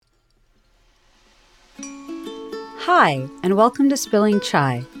Hi, and welcome to Spilling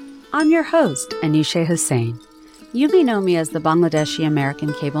Chai. I'm your host, Anusha Hussain. You may know me as the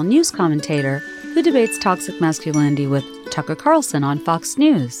Bangladeshi-American cable news commentator who debates toxic masculinity with Tucker Carlson on Fox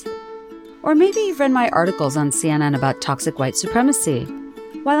News. Or maybe you've read my articles on CNN about toxic white supremacy.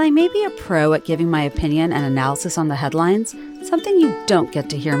 While I may be a pro at giving my opinion and analysis on the headlines, something you don't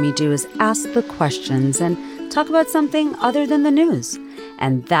get to hear me do is ask the questions and talk about something other than the news.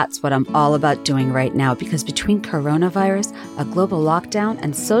 And that's what I'm all about doing right now, because between coronavirus, a global lockdown,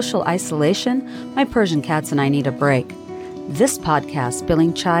 and social isolation, my Persian cats and I need a break. This podcast,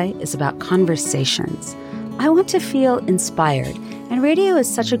 Spilling Chai, is about conversations. I want to feel inspired, and radio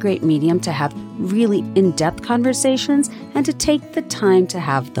is such a great medium to have really in-depth conversations and to take the time to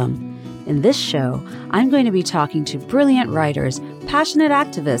have them. In this show, I'm going to be talking to brilliant writers, passionate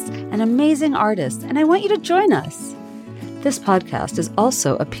activists, and amazing artists, and I want you to join us. This podcast is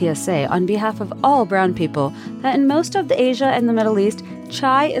also a PSA on behalf of all brown people that in most of the Asia and the Middle East,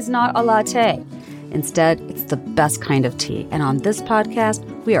 chai is not a latte. Instead, it's the best kind of tea. And on this podcast,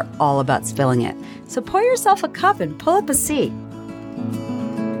 we are all about spilling it. So pour yourself a cup and pull up a seat.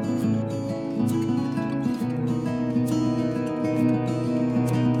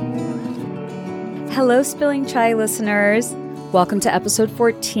 Hello, Spilling Chai listeners. Welcome to episode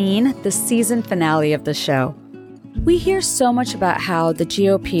 14, the season finale of the show. We hear so much about how the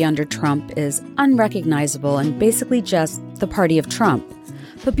GOP under Trump is unrecognizable and basically just the party of Trump.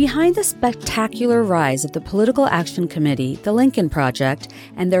 But behind the spectacular rise of the Political Action Committee, the Lincoln Project,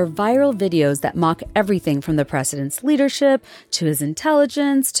 and their viral videos that mock everything from the president's leadership to his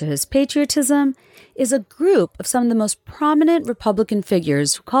intelligence to his patriotism, is a group of some of the most prominent Republican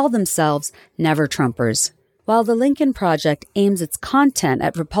figures who call themselves Never-Trumpers. While the Lincoln Project aims its content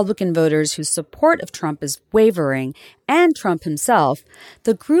at Republican voters whose support of Trump is wavering and Trump himself,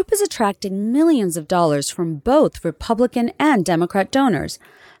 the group is attracting millions of dollars from both Republican and Democrat donors.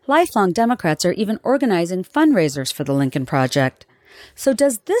 Lifelong Democrats are even organizing fundraisers for the Lincoln Project. So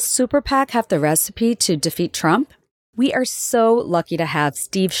does this super PAC have the recipe to defeat Trump? We are so lucky to have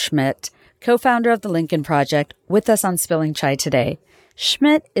Steve Schmidt, co-founder of the Lincoln Project, with us on Spilling Chai today.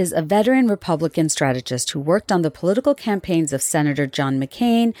 Schmidt is a veteran Republican strategist who worked on the political campaigns of Senator John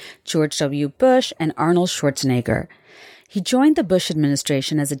McCain, George W. Bush, and Arnold Schwarzenegger. He joined the Bush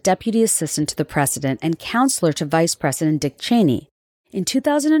administration as a deputy assistant to the president and counselor to Vice President Dick Cheney. In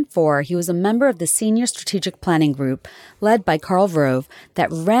 2004, he was a member of the Senior Strategic Planning Group led by Karl Rove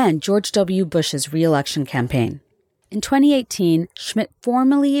that ran George W. Bush's re-election campaign. In 2018, Schmidt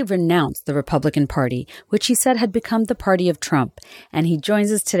formally renounced the Republican Party, which he said had become the party of Trump, and he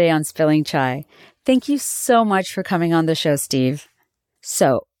joins us today on Spilling Chai. Thank you so much for coming on the show, Steve.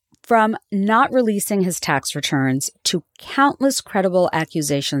 So, from not releasing his tax returns to countless credible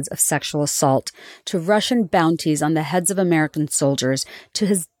accusations of sexual assault to Russian bounties on the heads of American soldiers to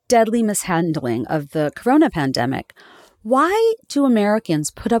his deadly mishandling of the corona pandemic, why do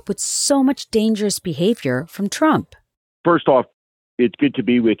Americans put up with so much dangerous behavior from Trump? First off, it's good to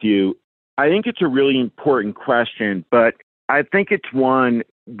be with you. I think it's a really important question, but I think it's one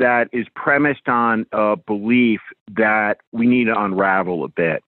that is premised on a belief that we need to unravel a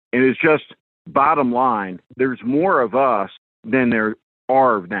bit. And it's just, bottom line, there's more of us than there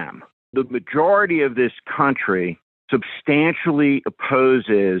are of them. The majority of this country substantially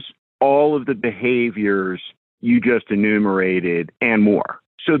opposes all of the behaviors you just enumerated and more.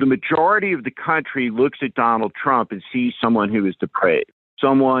 So the majority of the country looks at Donald Trump and sees someone who is depraved,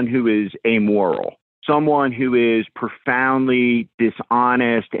 someone who is amoral, someone who is profoundly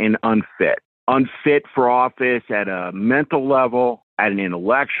dishonest and unfit for office at a mental level, at an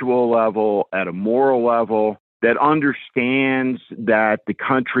intellectual level, at a moral level, that understands that the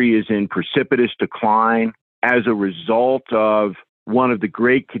country is in precipitous decline as a result of one of the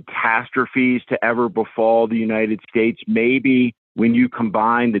great catastrophes to ever befall the United States, maybe when you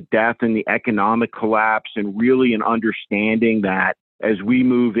combine the death and the economic collapse, and really an understanding that as we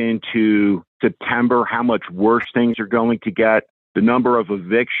move into September, how much worse things are going to get. The number of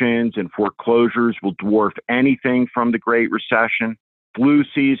evictions and foreclosures will dwarf anything from the Great Recession. Flu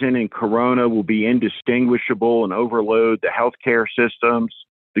season and corona will be indistinguishable and overload the healthcare systems.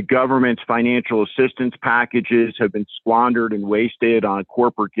 The government's financial assistance packages have been squandered and wasted on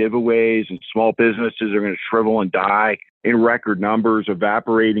corporate giveaways, and small businesses are going to shrivel and die in record numbers,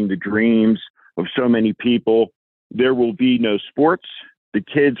 evaporating the dreams of so many people. There will be no sports. The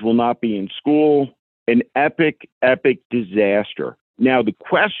kids will not be in school. An epic, epic disaster. Now, the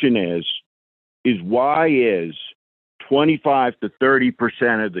question is why is 25 to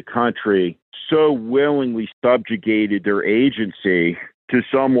 30% of the country so willingly subjugated their agency to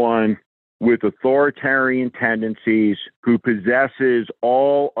someone with authoritarian tendencies, who possesses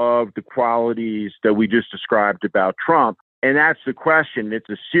all of the qualities that we just described about Trump. And that's the question. It's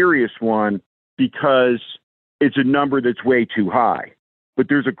a serious one because it's a number that's way too high. But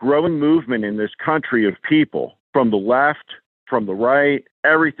there's a growing movement in this country of people from the left, from the right,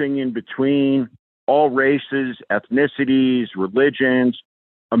 everything in between, all races, ethnicities, religions,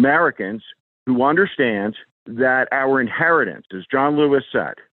 Americans who understand that our inheritance, as John Lewis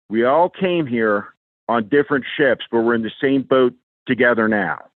said, we all came here on different ships, but we're in the same boat together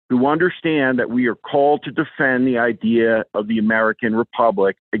now, who understand that we are called to defend the idea of the American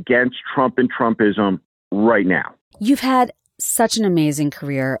Republic against Trump and Trumpism right now. You've had such an amazing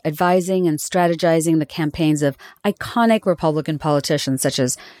career advising and strategizing the campaigns of iconic Republican politicians such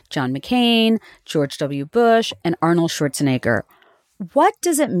as John McCain, George W. Bush, and Arnold Schwarzenegger. What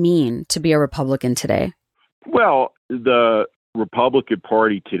does it mean to be a Republican today? Well, the Republican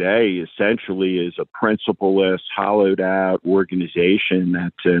Party today essentially is a principleless, hollowed-out organization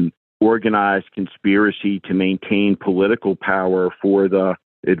that's an organized conspiracy to maintain political power for the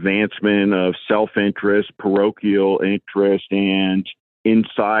advancement of self-interest, parochial interest, and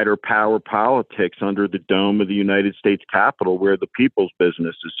insider power politics under the dome of the United States Capitol, where the people's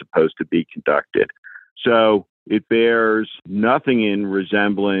business is supposed to be conducted. So it bears nothing in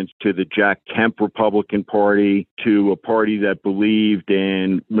resemblance to the Jack Kemp Republican Party, to a party that believed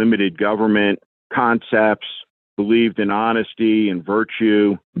in limited government concepts, believed in honesty and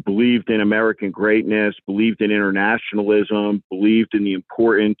virtue, believed in American greatness, believed in internationalism, believed in the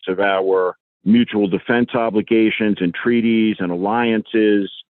importance of our mutual defense obligations and treaties and alliances.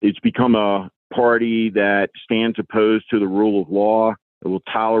 It's become a party that stands opposed to the rule of law. It will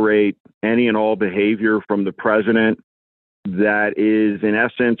tolerate any and all behavior from the president that is, in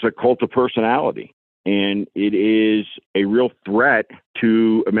essence, a cult of personality. And it is a real threat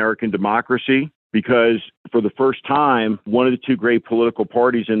to American democracy because for the first time, one of the two great political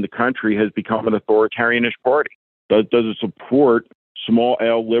parties in the country has become an authoritarianish party. Does it support small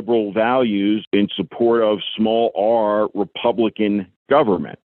L liberal values in support of small R Republican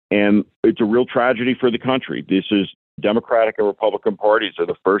government? And it's a real tragedy for the country. This is Democratic and Republican parties are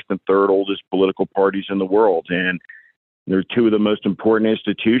the first and third oldest political parties in the world. And they're two of the most important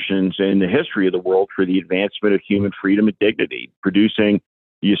institutions in the history of the world for the advancement of human freedom and dignity, producing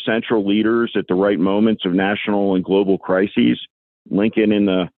the essential leaders at the right moments of national and global crises. Lincoln in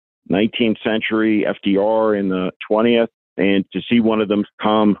the 19th century, FDR in the 20th, and to see one of them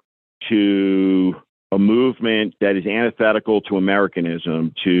come to a movement that is antithetical to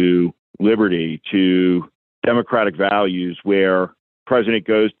Americanism, to liberty, to democratic values, where the president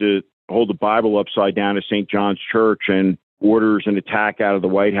goes to hold the Bible upside down at St. John's Church and orders an attack out of the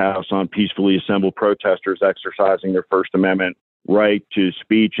White House on peacefully assembled protesters exercising their First Amendment right to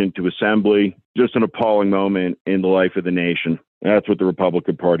speech and to assembly. Just an appalling moment in the life of the nation. That's what the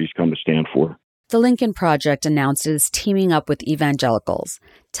Republican Party's come to stand for. The Lincoln Project announced it is teaming up with evangelicals.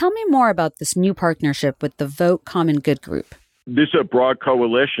 Tell me more about this new partnership with the Vote Common Good group. This is a broad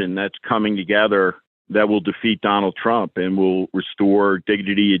coalition that's coming together that will defeat Donald Trump and will restore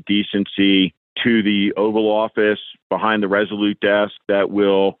dignity and decency to the Oval Office behind the Resolute desk, that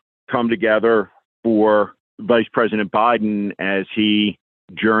will come together for Vice President Biden as he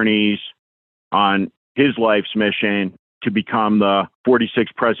journeys on his life's mission to become the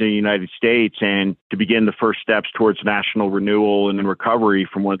 46th president of the United States and to begin the first steps towards national renewal and recovery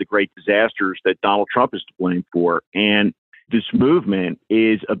from one of the great disasters that Donald Trump is to blame for. And this movement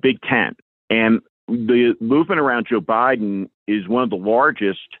is a big tent. And the movement around Joe Biden is one of the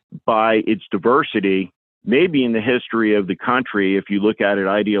largest by its diversity, maybe in the history of the country, if you look at it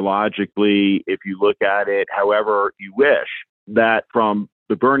ideologically, if you look at it however you wish, that from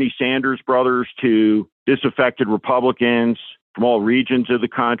the Bernie Sanders brothers to disaffected Republicans from all regions of the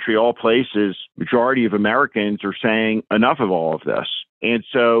country, all places, majority of Americans are saying enough of all of this. And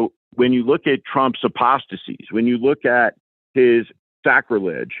so when you look at Trump's apostasies, when you look at his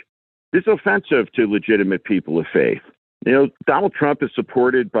sacrilege, this is offensive to legitimate people of faith. You know, Donald Trump is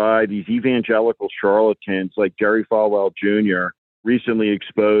supported by these evangelical charlatans like Jerry Falwell Jr., recently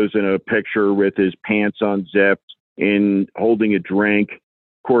exposed in a picture with his pants unzipped in holding a drink,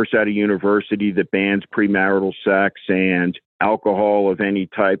 of course, at a university that bans premarital sex and alcohol of any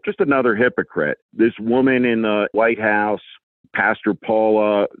type. Just another hypocrite. This woman in the White House, Pastor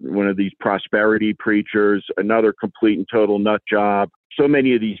Paula, one of these prosperity preachers, another complete and total nut job. So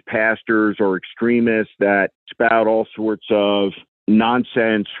many of these pastors are extremists that spout all sorts of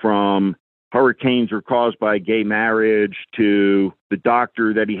nonsense, from hurricanes are caused by gay marriage to the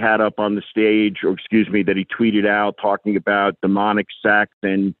doctor that he had up on the stage, that he tweeted out talking about demonic sex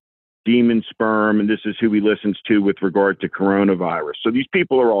and demon sperm, and this is who he listens to with regard to coronavirus. So these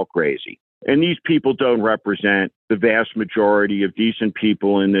people are all crazy. And these people don't represent the vast majority of decent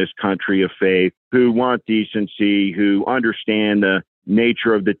people in this country of faith who want decency, who understand the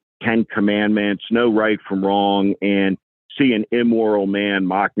nature of the 10 Commandments, know right from wrong, and see an immoral man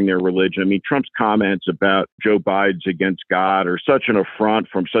mocking their religion. I mean, Trump's comments about Joe Biden's against God are such an affront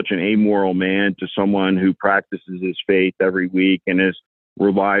from such an amoral man to someone who practices his faith every week and has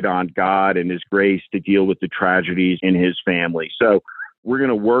relied on God and his grace to deal with the tragedies in his family. So we're going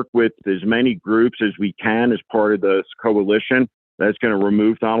to work with as many groups as we can as part of this coalition that's going to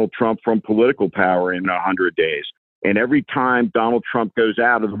remove Donald Trump from political power in 100 days. And every time Donald Trump goes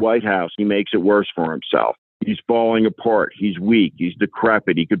out of the White House, he makes it worse for himself. He's falling apart. He's weak. He's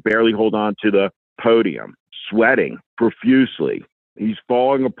decrepit. He could barely hold on to the podium, sweating profusely. He's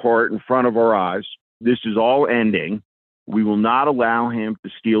falling apart in front of our eyes. This is all ending. We will not allow him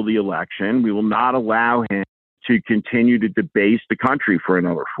to steal the election. We will not allow him to continue to debase the country for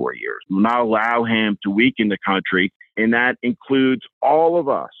another 4 years. We will not allow him to weaken the country. And that includes all of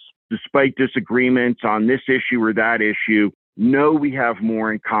us, despite disagreements on this issue or that issue. No, we have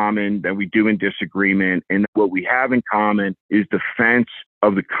more in common than we do in disagreement. And what we have in common is defense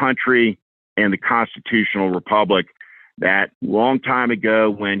of the country and the constitutional republic. That long time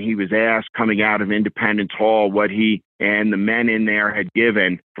ago, when he was asked coming out of Independence Hall what he and the men in there had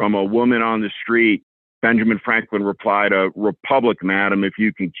given from a woman on the street, Benjamin Franklin replied, "A republic, madam, if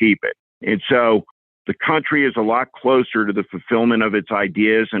you can keep it." And so the country is a lot closer to the fulfillment of its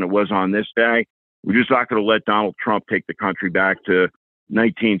ideas than it was on this day. We're just not going to let Donald Trump take the country back to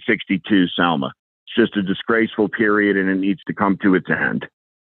 1962, Selma. It's just a disgraceful period, and it needs to come to its end.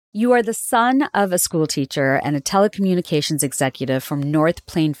 You are the son of a school teacher and a telecommunications executive from North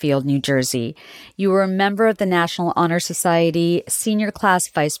Plainfield, New Jersey. You were a member of the National Honor Society, senior class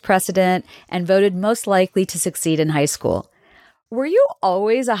vice president, and voted most likely to succeed in high school. Were you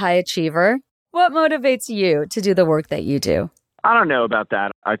always a high achiever? What motivates you to do the work that you do? I don't know about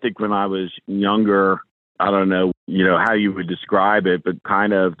that. I think when I was younger, I don't know, how you would describe it, but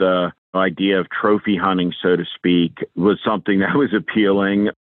kind of the idea of trophy hunting, so to speak, was something that was appealing.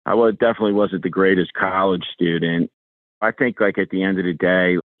 I definitely wasn't the greatest college student. I think at the end of the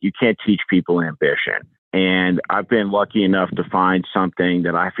day, you can't teach people ambition. And I've been lucky enough to find something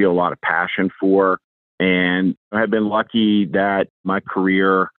that I feel a lot of passion for. And I've been lucky that my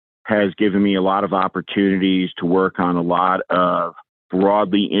career has given me a lot of opportunities to work on a lot of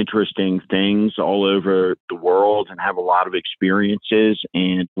broadly interesting things all over the world and have a lot of experiences.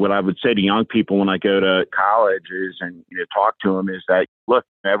 And what I would say to young people when I go to college is, and talk to them, is that, look,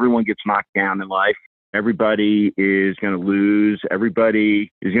 everyone gets knocked down in life. Everybody is going to lose. Everybody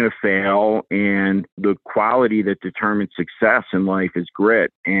is going to fail. And the quality that determines success in life is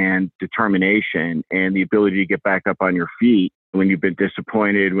grit and determination and the ability to get back up on your feet when you've been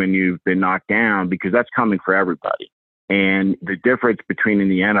disappointed, when you've been knocked down, because that's coming for everybody. And the difference between, in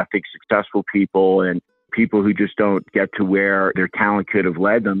the end, I think successful people and people who just don't get to where their talent could have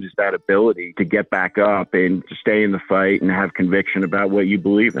led them is that ability to get back up and to stay in the fight and have conviction about what you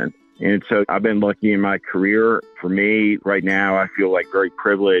believe in. And so I've been lucky in my career. For me, right now, I feel very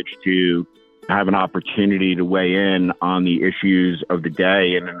privileged to have an opportunity to weigh in on the issues of the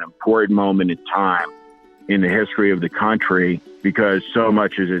day in an important moment in time in the history of the country, because so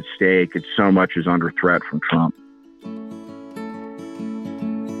much is at stake and so much is under threat from Trump.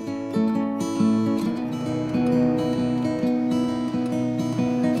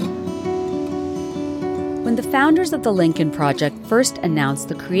 When the founders of the Lincoln Project first announced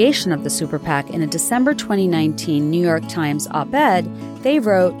the creation of the Super PAC in a December 2019 New York Times op-ed, they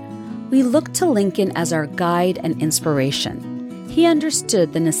wrote, "We look to Lincoln as our guide and inspiration. He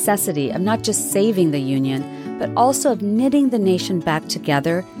understood the necessity of not just saving the Union, but also of knitting the nation back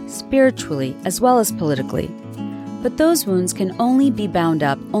together spiritually as well as politically. But those wounds can only be bound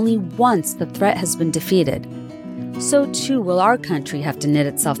up only once the threat has been defeated. So too will our country have to knit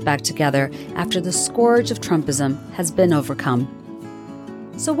itself back together after the scourge of Trumpism has been overcome."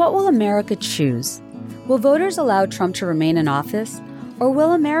 So what will America choose? Will voters allow Trump to remain in office? Or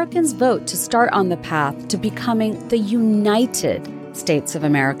will Americans vote to start on the path to becoming the United States of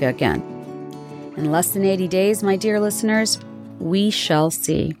America again? In less than 80 days, my dear listeners, we shall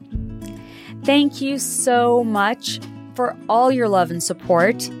see. Thank you so much for all your love and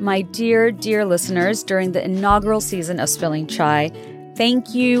support, my dear, dear listeners, during the inaugural season of Spilling Chai.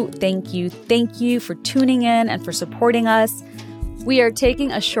 Thank you, thank you, thank you for tuning in and for supporting us. We are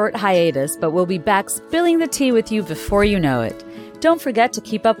taking a short hiatus, but we'll be back spilling the tea with you before you know it. Don't forget to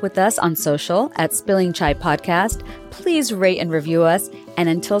keep up with us on social at Spilling Chai Podcast. Please rate and review us. And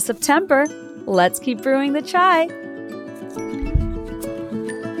until September, let's keep brewing the chai.